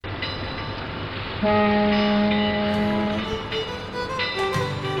Welcome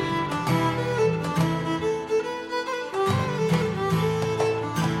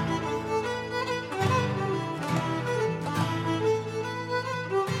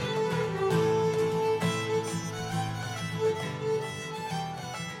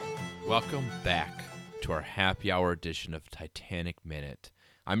back to our happy hour edition of Titanic Minute.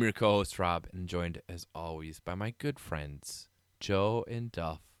 I'm your co-host, Rob, and joined, as always, by my good friends, Joe and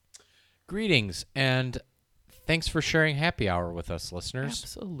Duff. Greetings, and thanks for sharing happy hour with us, listeners.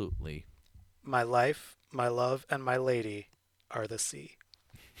 Absolutely. My life, my love, and my lady are the sea.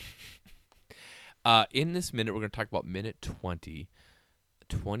 In this minute, we're going to talk about minute 20.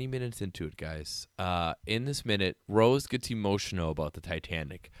 20 minutes into it, guys. In this minute, Rose gets emotional about the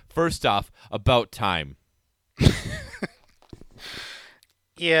Titanic. First off, about time.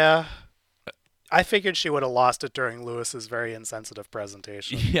 Yeah. I figured she would have lost it during Lewis's very insensitive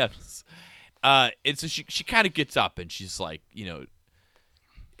presentation. Yes. And so she kind of gets up and she's like,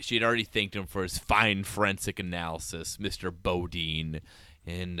 she had already thanked him for his fine forensic analysis, Mr. Bodine.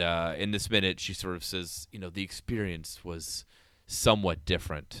 And in this minute, she sort of says, the experience was somewhat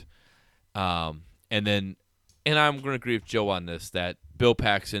different. And I'm going to agree with Joe on this, that Bill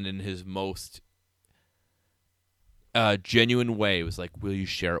Paxton, in his most genuine way, was like, will you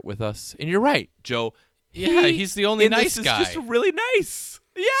share it with us? And you're right, Joe. Yeah, he's the only nice guy. He's just really nice.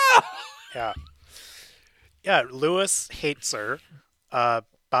 Yeah. Yeah, Lewis hates her.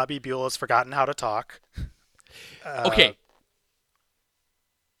 Bobby Buell's forgotten how to talk. Okay.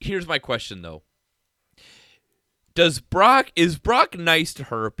 Here's my question, though. Is Brock nice to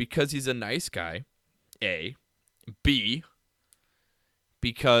her because he's a nice guy? A. B.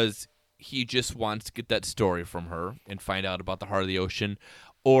 Because he just wants to get that story from her and find out about the heart of the ocean?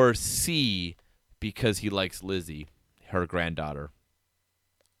 Or C. Because he likes Lizzie, her granddaughter?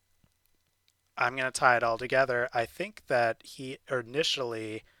 I'm going to tie it all together. I think that he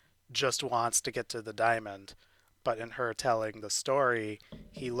initially just wants to get to the diamond, but in her telling the story,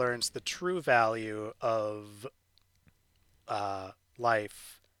 he learns the true value of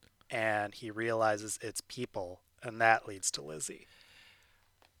life, and he realizes it's people, and that leads to Lizzie.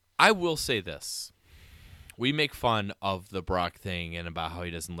 I will say this. We make fun of the Brock thing and about how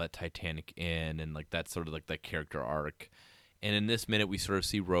he doesn't let Titanic in, and that's sort of like that character arc. And in this minute, we sort of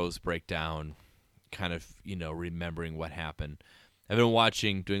see Rose break down, kind of, remembering what happened. I've been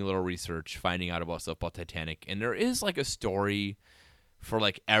watching, doing a little research, finding out about stuff about Titanic, and there is a story for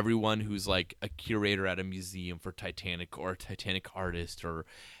everyone who's a curator at a museum for Titanic or a Titanic artist, or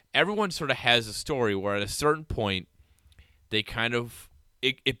everyone sort of has a story where at a certain point they kind of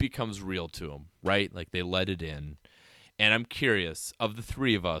it becomes real to them, right? They let it in. And I'm curious, of the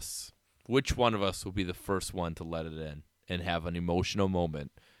three of us, which one of us will be the first one to let it in and have an emotional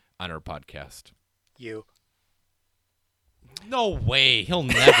moment on our podcast? You. No way. He'll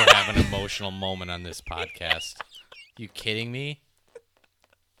never have an emotional moment on this podcast. You kidding me?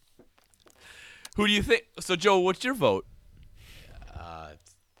 Who do you think? So, Joe, what's your vote?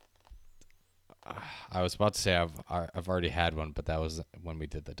 I was about to say I've already had one, but that was when we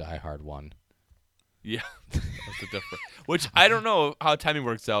did the Die Hard one. Yeah, that's a different. Which I don't know how timing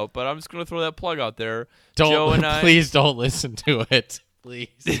works out, but I'm just gonna throw that plug out there. Please don't listen to it,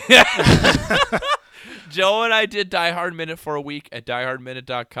 please. Joe and I did Die Hard Minute for a week at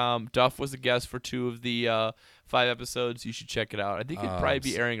diehardminute.com. Duff was a guest for 2 of the 5 episodes. You should check it out. I think it'd probably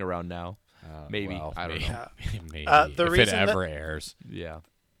be airing around now. Maybe. Well, I don't know. Maybe. The if it ever airs. Yeah.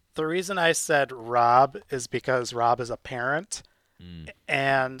 The reason I said Rob is because Rob is a parent,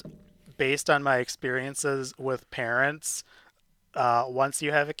 and based on my experiences with parents, once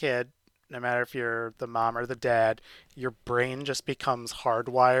you have a kid, no matter if you're the mom or the dad, your brain just becomes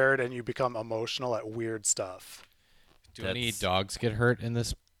hardwired and you become emotional at weird stuff. Do any dogs get hurt in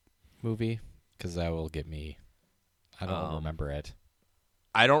this movie? Because that will get me. I don't remember it.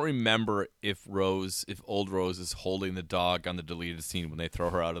 I don't remember if old Rose is holding the dog on the deleted scene when they throw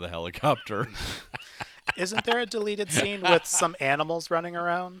her out of the helicopter. Isn't there a deleted scene with some animals running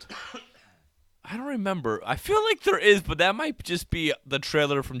around? I don't remember. I feel like there is, but that might just be the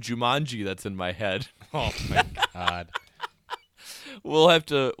trailer from Jumanji that's in my head. Oh my God. We'll have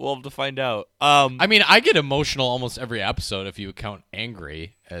to find out. I mean, I get emotional almost every episode if you count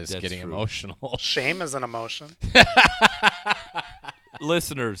angry as That's getting true. emotional. Shame is an emotion.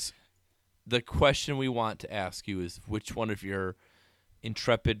 Listeners, the question we want to ask you is which one of your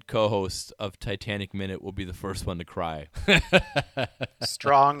intrepid co-hosts of Titanic Minute will be the first one to cry?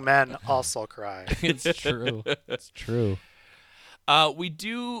 Strong men also cry. It's true. It's true. We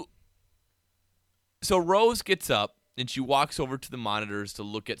do. So Rose gets up and she walks over to the monitors to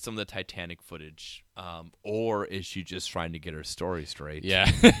look at some of the Titanic footage. Or is she just trying to get her story straight? Yeah,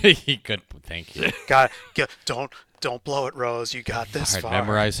 he could. Thank you. Don't blow it, Rose. You got this All right, far.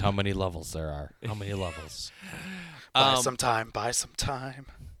 memorize how many levels there are. How many levels? Buy some time. Buy some time.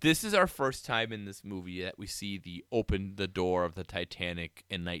 This is our first time in this movie that we see the open the door of the Titanic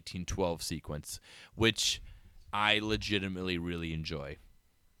in 1912 sequence, which I legitimately really enjoy.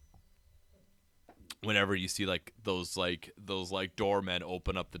 Whenever you see those doormen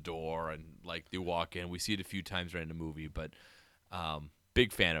open up the door and like they walk in, we see it a few times right in the movie, but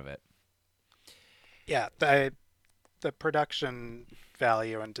big fan of it. Yeah, the production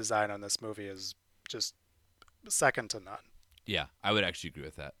value and design on this movie is just second to none. Yeah, I would actually agree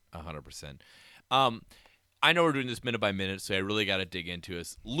with that 100%. I know we're doing this minute by minute, so I really got to dig into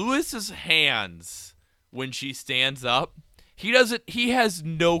this. Lewis's hands when she stands up. He has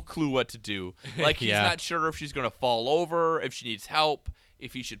no clue what to do. Like, he's Yeah. not sure if she's going to fall over, if she needs help,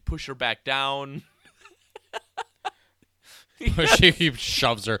 if he should push her back down. She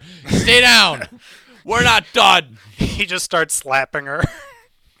shoves her. Stay down. We're not done. He just starts slapping her.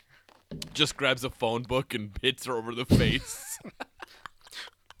 Just grabs a phone book and hits her over the face.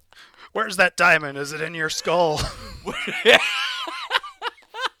 Where's that diamond? Is it in your skull?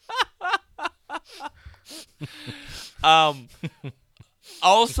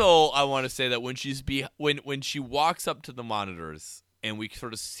 Also, I want to say that when when she walks up to the monitors and we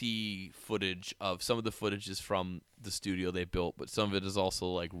sort of see footage of some of the footage is from the studio they built, but some of it is also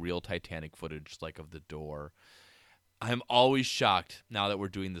like real Titanic footage, like of the door. I'm always shocked now that we're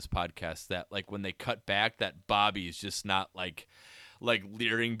doing this podcast that like when they cut back, that Bobby is just not like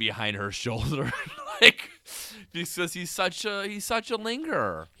leering behind her shoulder, like because he's such a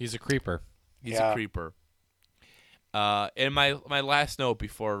lingerer. He's a creeper. He's Yeah. a creeper. And my last note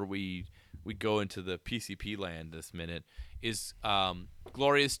before we go into the PCP land this minute is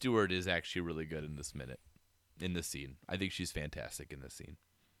Gloria Stewart is actually really good in this scene. I think she's fantastic in this scene.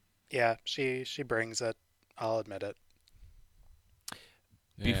 Yeah, she brings it. I'll admit it.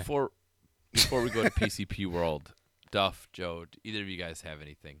 Yeah. Before we go to PCP World, Duff, Joe, do either of you guys have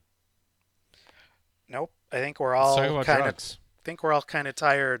anything? Nope. I think we're Let's all talk about drugs. kind of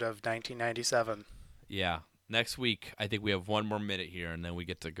tired of 1997. Yeah. Next week, I think we have one more minute here, and then we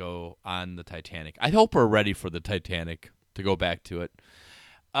get to go on the Titanic. I hope we're ready for the Titanic to go back to it.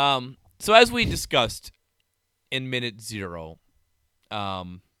 So as we discussed in minute 0,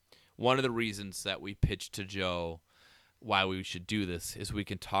 one of the reasons that we pitched to Joe why we should do this is we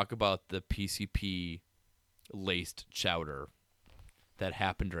can talk about the PCP laced chowder that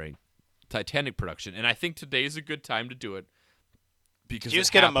happened during Titanic production. And I think today is a good time to do it. Because Did you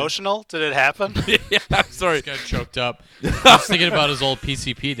just get emotional? Did it happen? Yeah, I'm sorry. Got choked up. I was thinking about his old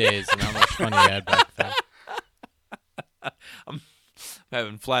PCP days and how much fun he had back then. I'm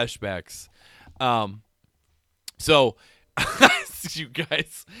having flashbacks. So, you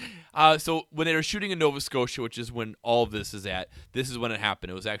guys. So when they were shooting in Nova Scotia, which is when all of this is at, this is when it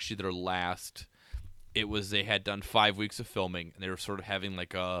happened. It was actually their last. They had done 5 weeks of filming, and they were sort of having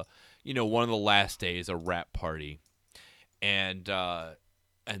like one of the last days, a wrap party. And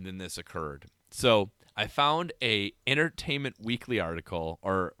then this occurred. So I found a Entertainment Weekly article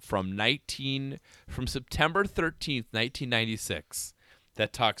from September 13th, 1996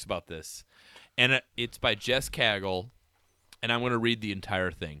 that talks about this. And it's by Jess Cagle, and I'm going to read the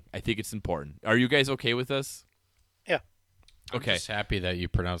entire thing. I think it's important. Are you guys okay with this? Yeah. Okay. I'm just happy that you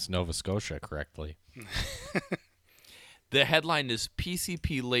pronounced Nova Scotia correctly. The headline is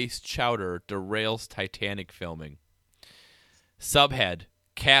PCP Laced Chowder Derails Titanic Filming. Subhead,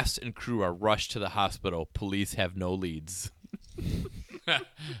 cast and crew are rushed to the hospital. Police have no leads.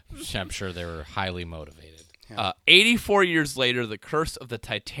 I'm sure they were highly motivated. 84 years later, the curse of the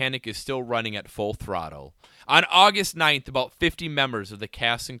Titanic is still running at full throttle. On August 9th, about 50 members of the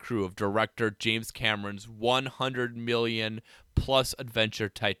cast and crew of director James Cameron's $100 million-plus adventure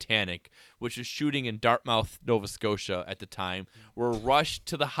Titanic, which was shooting in Dartmouth, Nova Scotia at the time, were rushed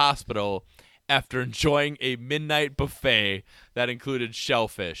to the hospital after enjoying a midnight buffet that included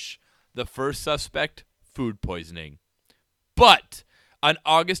shellfish. The first suspect, food poisoning. But on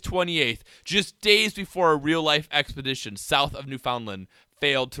August 28th, just days before a real-life expedition south of Newfoundland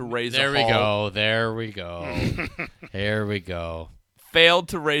failed to raise There a we haul. go. There we go. There we go. Failed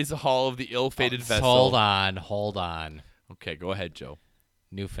to raise the hull of the ill-fated vessel. Hold on. Okay, go ahead, Joe.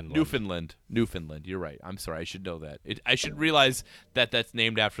 Newfoundland. Newfoundland. You're right. I'm sorry. I should know that. I should realize that that's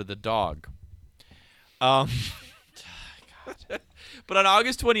named after the dog. But on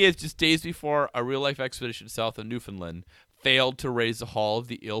August 28th, just days before a real-life expedition south of Newfoundland failed to raise the hull of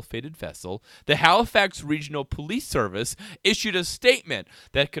the ill-fated vessel, the Halifax Regional Police Service issued a statement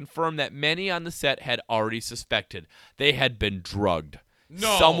that confirmed that many on the set had already suspected they had been drugged.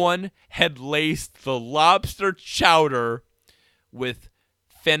 No. Someone had laced the lobster chowder with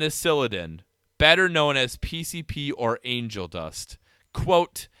phenicillin, better known as PCP or angel dust.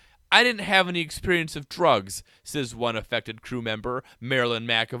 Quote, I didn't have any experience of drugs, says one affected crew member, Marilyn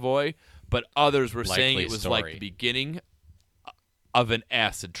McAvoy, but others were saying it was like the beginning of an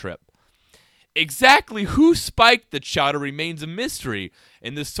acid trip. Exactly who spiked the chowder remains a mystery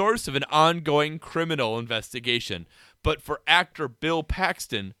and the source of an ongoing criminal investigation. But for actor Bill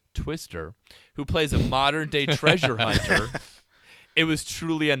Paxton, Twister, who plays a modern-day treasure hunter, it was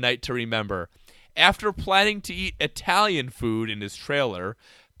truly a night to remember. After planning to eat Italian food in his trailer,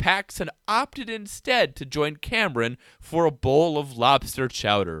 Paxton opted instead to join Cameron for a bowl of lobster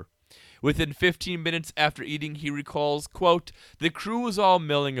chowder. Within 15 minutes after eating, he recalls, quote, the crew was all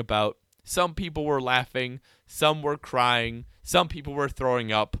milling about. Some people were laughing, some were crying, some people were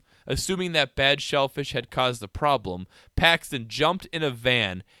throwing up. Assuming that bad shellfish had caused the problem, Paxton jumped in a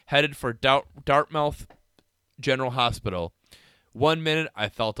van headed for Dartmouth General Hospital. 1 minute, I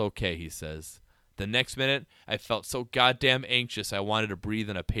felt okay, he says. The next minute, I felt so goddamn anxious I wanted to breathe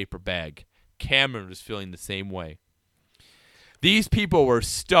in a paper bag. Cameron was feeling the same way. These people were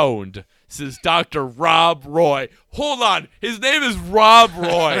stoned, says Dr. Rob Roy. Hold on, his name is Rob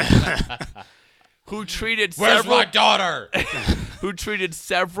Roy. Who treated Where's my daughter? who treated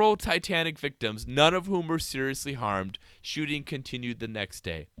several Titanic victims, none of whom were seriously harmed. Shooting continued the next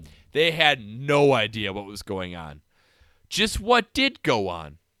day. They had no idea what was going on. Just what did go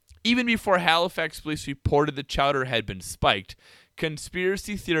on? Even before Halifax police reported the chowder had been spiked,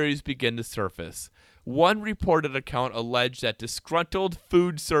 conspiracy theories began to surface. One reported account alleged that disgruntled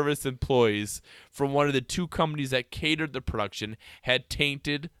food service employees from one of the two companies that catered the production had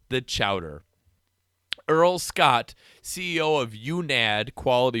tainted the chowder. Earl Scott, CEO of UNAD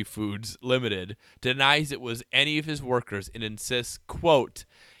Quality Foods Limited, denies it was any of his workers and insists, quote,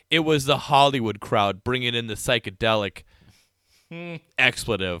 it was the Hollywood crowd bringing in the psychedelic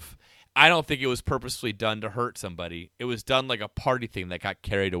expletive. I don't think it was purposefully done to hurt somebody. It was done like a party thing that got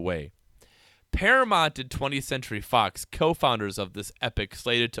carried away. Paramount and 20th Century Fox, co-founders of this epic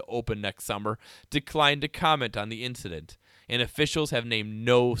slated to open next summer, declined to comment on the incident, and officials have named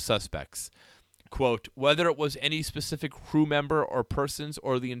no suspects. Quote, whether it was any specific crew member or persons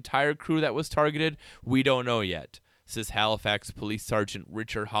or the entire crew that was targeted, we don't know yet, says Halifax Police Sergeant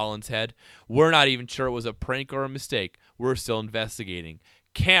Richard Hollinshead. We're not even sure it was a prank or a mistake. We're still investigating.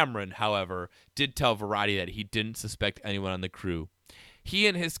 Cameron, however, did tell Variety that he didn't suspect anyone on the crew. He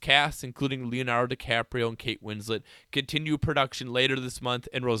and his cast, including Leonardo DiCaprio and Kate Winslet, continue production later this month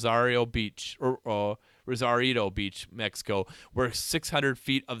in Rosarito Beach, Mexico, where 600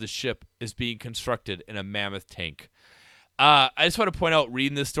 feet of the ship is being constructed in a mammoth tank. I just want to point out,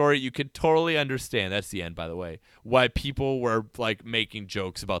 reading this story, you can totally understand, that's the end, by the way, why people were like making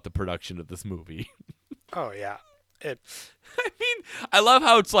jokes about the production of this movie. Oh, yeah. I mean, I love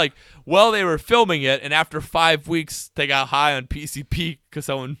how it's like, well, they were filming it, and after 5 weeks, they got high on PCP because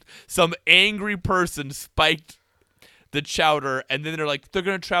some angry person spiked the chowder, and then they're like, they're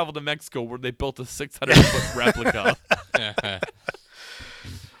going to travel to Mexico where they built a 600-foot replica.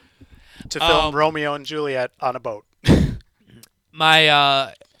 To film Romeo and Juliet on a boat.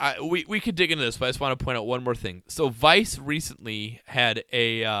 We could dig into this, but I just want to point out one more thing. So Vice recently had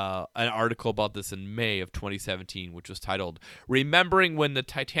an article about this in May of 2017, which was titled "Remembering When the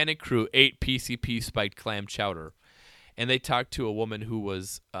Titanic Crew Ate PCP Spiked Clam Chowder," and they talked to a woman who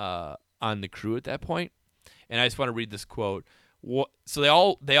was on the crew at that point. And I just want to read this quote.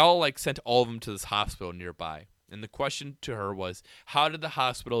 So they all like sent all of them to this hospital nearby, and the question to her was, "How did the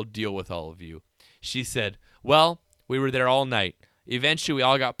hospital deal with all of you?" She said, "Well, we were there all night. Eventually, we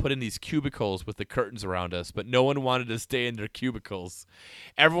all got put in these cubicles with the curtains around us, but no one wanted to stay in their cubicles.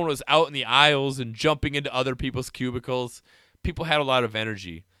 Everyone was out in the aisles and jumping into other people's cubicles. People had a lot of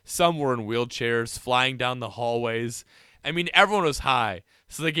energy. Some were in wheelchairs, flying down the hallways. I mean, everyone was high,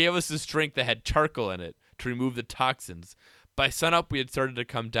 so they gave us this drink that had charcoal in it to remove the toxins. By sunup, we had started to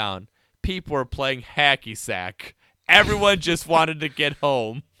come down. People were playing hacky sack. Everyone just wanted to get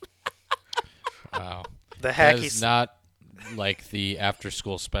home." Wow. The That hacky is not like the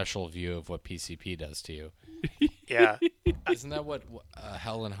after-school special view of what PCP does to you. Yeah, Isn't that what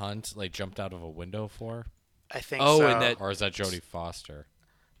Helen Hunt like jumped out of a window for? I think Oh, so. and that- Or is that Jodie Foster?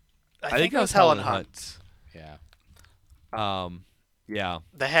 I think it was Helen Hunt. Yeah. Yeah.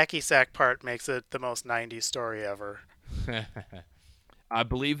 The hacky sack part makes it the most 90s story ever. I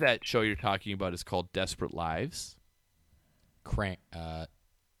believe that show you're talking about is called Desperate Lives. crank.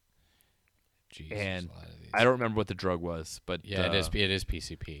 Jesus, And a lot of these. I don't remember what the drug was, but Yeah, it is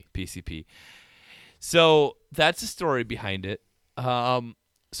PCP. PCP. So that's the story behind it.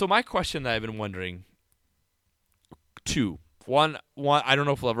 So my question that I've been wondering, two. One, I don't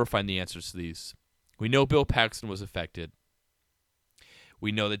know if we'll ever find the answers to these. We know Bill Paxton was affected.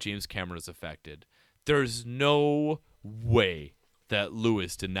 We know that James Cameron was affected. There's no way that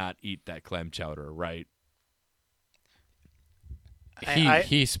Lewis did not eat that clam chowder, right?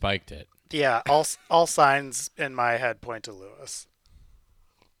 He spiked it. Yeah, all signs in my head point to Lewis.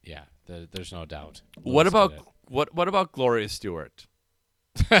 Yeah, there's no doubt. What Lewis about did it. what about Gloria Stewart?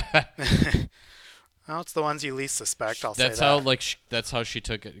 Well, it's the ones you least suspect. I'll That's say how that. that's how she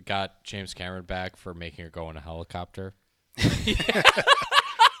got James Cameron back for making her go in a helicopter.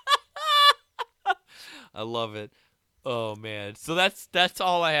 I love it. Oh man. So that's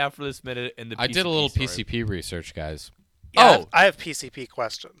all I have for this minute in the I did a little story. PCP research, guys. Yeah, I have PCP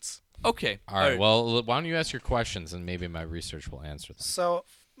questions. Okay. All right. Well, why don't you ask your questions and maybe my research will answer them. So,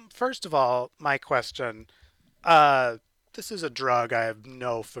 first of all, my question. This is a drug I have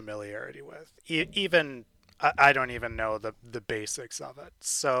no familiarity with. Even I don't even know the basics of it.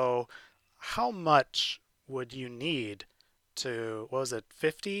 So, how much would you need to, what was it,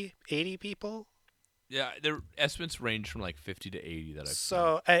 50, 80 people? Yeah, the estimates range from like 50 to 80 that I've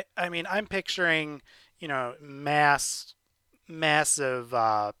So, I mean, I'm picturing, massive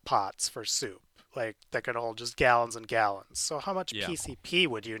pots for soup, like that could hold just gallons and gallons. So, how much Yeah. PCP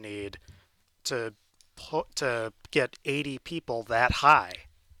would you need to get 80 people that high?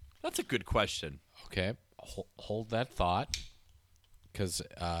 That's a good question. Okay. Hold that thought, because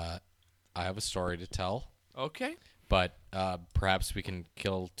I have a story to tell. Okay. But perhaps we can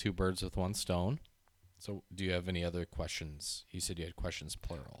kill two birds with one stone. So, do you have any other questions? You said you had questions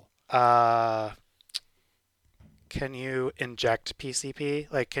plural. Can you inject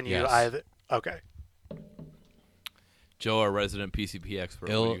PCP? Like, can you Yes. either? Okay. Joe, our resident PCP expert.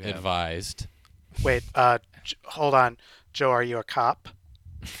 what do you have? Ill-advised. Wait. Hold on. Joe, are you a cop?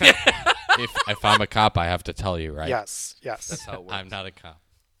 If I'm a cop, I have to tell you, right? Yes. That's Yes. how it works. I'm not a cop.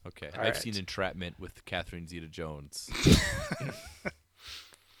 Okay. All I've right. seen Entrapment with Catherine Zeta-Jones. So,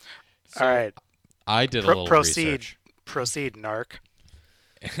 All right. I did a little Proceed. research. Proceed, narc.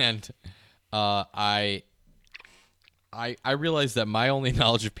 And I realized that my only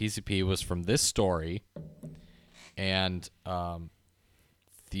knowledge of PCP was from this story and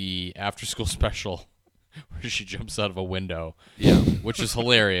the after-school special where she jumps out of a window, which is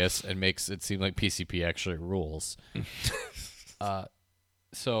hilarious and makes it seem like PCP actually rules.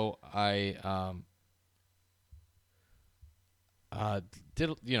 So I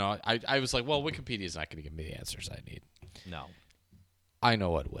I was like, well, Wikipedia is not going to give me the answers I need. No. I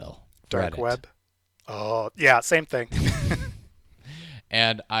know it will. Dark Reddit. web. Oh, yeah. Same thing.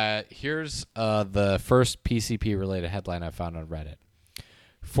 And here's the first PCP-related headline I found on Reddit.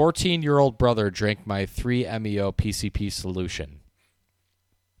 14-year-old brother drank my 3-MeO PCP solution.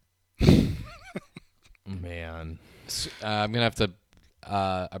 Man. I'm going to have to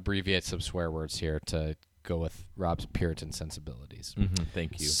abbreviate some swear words here to go with Rob's Puritan sensibilities. Mm-hmm.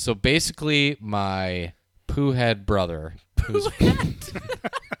 Thank you. So basically, my poo-head brother, who's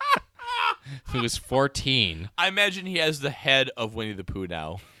 14, I imagine he has the head of Winnie the Pooh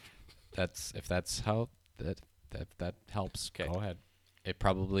now. that's how that helps. Okay. Go ahead.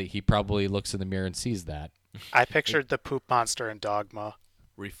 He probably looks in the mirror and sees that. I pictured the poop monster in Dogma.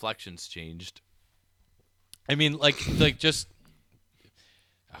 Reflections changed. I mean, like just.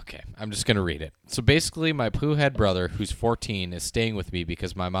 Okay, I'm just gonna read it. So basically, my poo-head brother, who's 14, is staying with me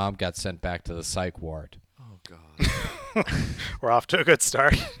because my mom got sent back to the psych ward. Oh, God. We're off to a good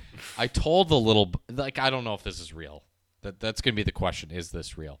start. I told the little, I don't know if this is real. That's going to be the question. Is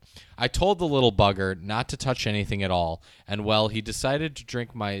this real? I told the little bugger not to touch anything at all, and well, he decided to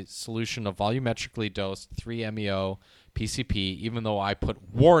drink my solution of volumetrically dosed 3-MeO PCP, even though I put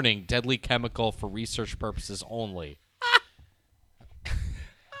warning, deadly chemical for research purposes only.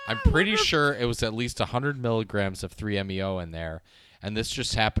 I'm pretty sure it was at least 100 milligrams of 3-MeO in there, and this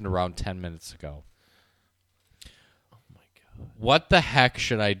just happened around 10 minutes ago. Oh, my God. What the heck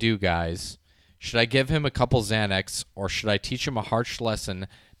should I do, guys? Should I give him a couple Xanax, or should I teach him a harsh lesson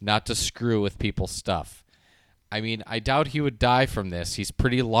not to screw with people's stuff? I mean, I doubt he would die from this. He's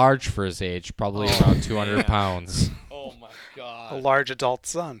pretty large for his age, probably around 200 pounds. Oh, my A God. large adult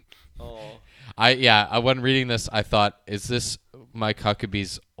son. Oh. When reading this, I thought, is this Mike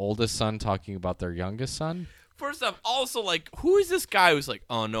Huckabee's oldest son talking about their youngest son? First off, also, like, who is this guy who's like,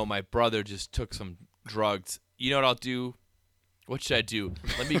 oh, no, my brother just took some drugs. You know what I'll do? What should I do?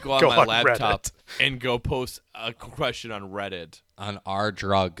 Let me go on Go my on laptop Reddit. and go post a question on Reddit. On our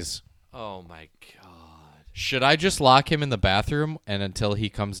drugs. Oh my god. Should I just lock him in the bathroom and until he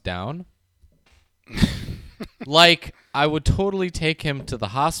comes down? Like, I would totally take him to the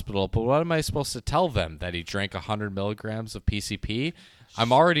hospital, but what am I supposed to tell them? That he drank 100 milligrams of PCP?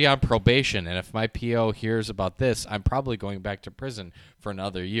 I'm already on probation, and if my PO hears about this, I'm probably going back to prison for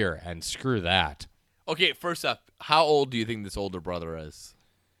another year, and screw that. Okay, first up, how old do you think this older brother is?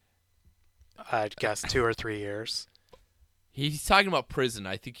 I'd guess 2 or 3 years. He's talking about prison.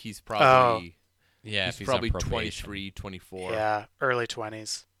 I think he's probably Yeah, he's if he's probably on probation. 23, 24. Yeah, early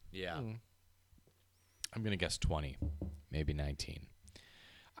 20s. Yeah. I'm going to guess 20, maybe 19.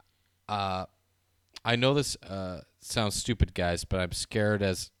 I know this sounds stupid, guys, but I'm scared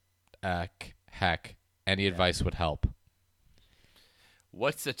as heck. Any advice would help.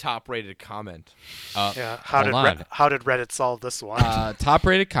 What's the top-rated comment? Yeah. hold on. How did Reddit solve this one?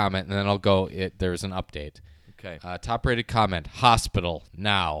 Top-rated comment, and then I'll go. There's an update. Okay. Top-rated comment, hospital,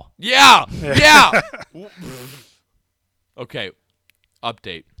 now. Yeah! Yeah! Okay.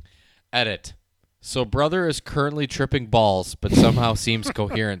 Update. Edit. So brother is currently tripping balls, but somehow seems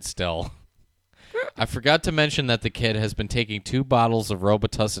coherent still. I forgot to mention that the kid has been taking 2 bottles of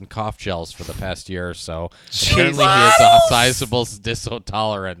Robitussin cough gels for the past year or so. Apparently he has a sizable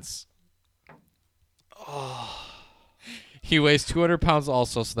disotolerance. He weighs 200 pounds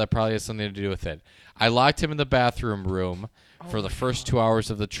also, so that probably has something to do with it. I locked him in the bathroom room for the first 2 hours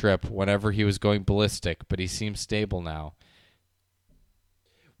of the trip whenever he was going ballistic, but he seems stable now.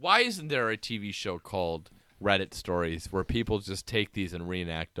 Why isn't there a TV show called Reddit Stories where people just take these and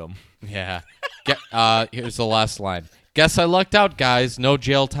reenact them? Yeah. Here's the last line. Guess I lucked out, guys. No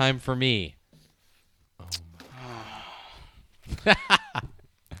jail time for me.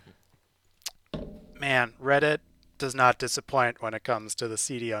 Man, Reddit does not disappoint when it comes to the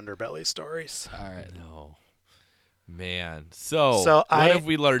seedy underbelly stories. All right. No. Man. So So what I- have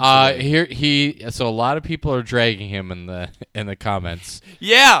we learned today? So a lot of people are dragging him in the comments.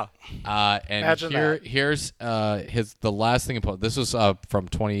 Yeah! And Imagine that. here's the last thing he posted. This was from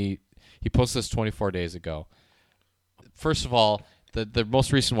 20. He posted this 24 days ago. First of all, the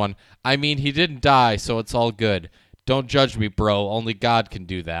most recent one. I mean, he didn't die, so it's all good. Don't judge me, bro. Only God can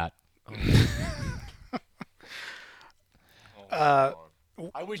do that.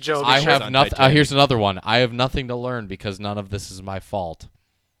 I wish Joe, I be sure- have nothing. Here's another one. I have nothing to learn because none of this is my fault.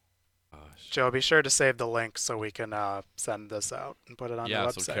 Joe, be sure to save the link so we can send this out and put it on Yeah, the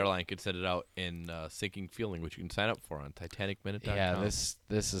website. so Caroline can send it out in Sinking Feeling, which you can sign up for on TitanicMinute.com. Yeah, this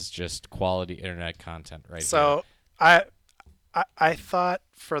is just quality internet content right So I thought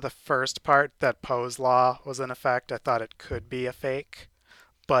for the first part that Poe's law was in effect. I thought it could be a fake,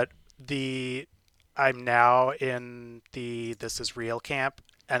 but I'm now in the this is real camp,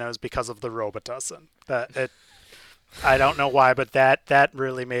 and it was because of the Robitussin. I don't know why, but that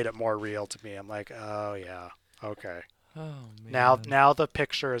really made it more real to me. I'm like, oh yeah, okay. Oh, man. Now the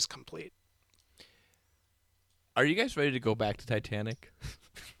picture is complete. Are you guys ready to go back to Titanic?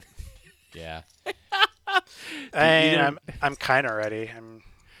 here. Yeah. And I'm kind of ready.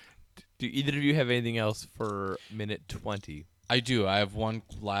 Do either of you have anything else for minute 20? I do. I have one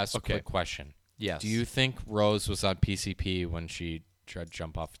last Okay. quick question. Yes. Do you think Rose was on PCP when she tried to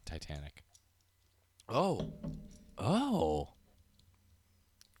jump off Titanic? Oh.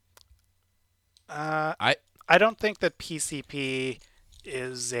 I don't think that PCP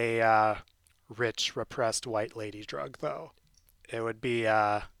is a rich, repressed white lady drug, though. It would be.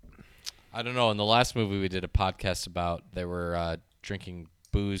 I don't know. In the last movie we did a podcast about, they were drinking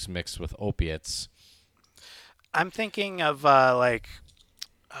booze mixed with opiates. I'm thinking of like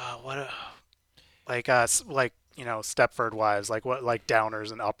Stepford Wives, like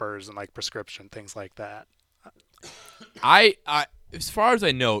downers and uppers and like prescription things like that. I as far as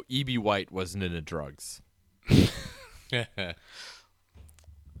I know, E.B. White wasn't into drugs.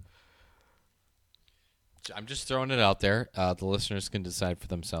 I'm just throwing it out there. The listeners can decide for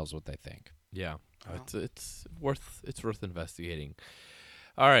themselves what they think. Yeah. It's worth investigating.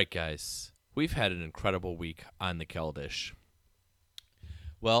 All right, guys. We've had an incredible week on the Keldish.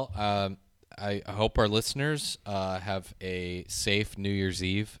 Well, I hope our listeners have a safe New Year's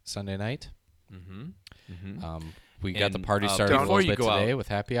Eve Sunday night. We got the And, party started a before little you bit go today out- with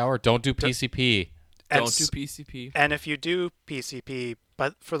happy hour. Don't do PCP. And Don't do PCP. And if you do PCP,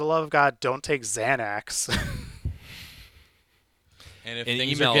 but for the love of God, don't take Xanax. And if And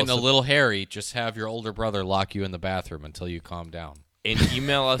things email are getting us a little hairy, just have your older brother lock you in the bathroom until you calm down. And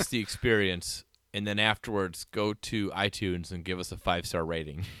email us the experience, and then afterwards go to iTunes and give us a 5-star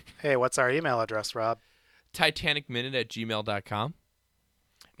rating. Hey, what's our email address, Rob? TitanicMinute@gmail.com.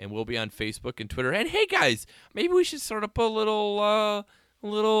 And we'll be on Facebook and Twitter. And hey, guys, maybe we should start up a little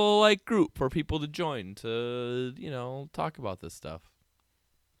like group for people to join to, talk about this stuff.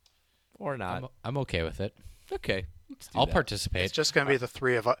 Or not. I'm okay with it. Okay. Let's do I'll that. participate. It's just going to be the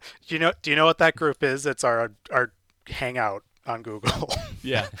three of us. Do you know what that group is? It's our hangout on Google.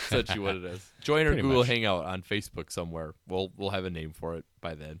 Yeah, that's actually what it is. Join our Pretty Google much. Hangout on Facebook somewhere. We'll have a name for it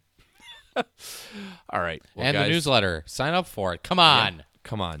by then. All right. Well, and guys, the newsletter. Sign up for it. Come on. yeah,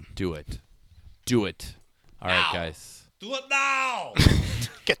 come on. Do it. Do it. All right, Now. guys. Do it now.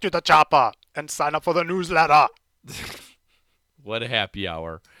 Get to the chopper and sign up for the newsletter. What a happy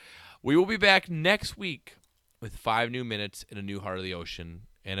hour. We will be back next week with 5 new minutes in a new Heart of the Ocean.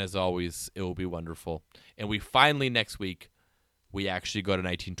 And as always, it will be wonderful. And we finally, next week, we actually go to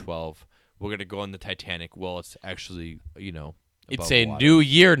 1912. We're going to go on the Titanic. Well, it's actually, It's above a water. new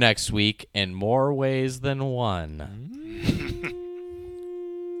year next week in more ways than one.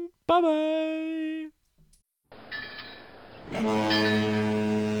 Bye-bye.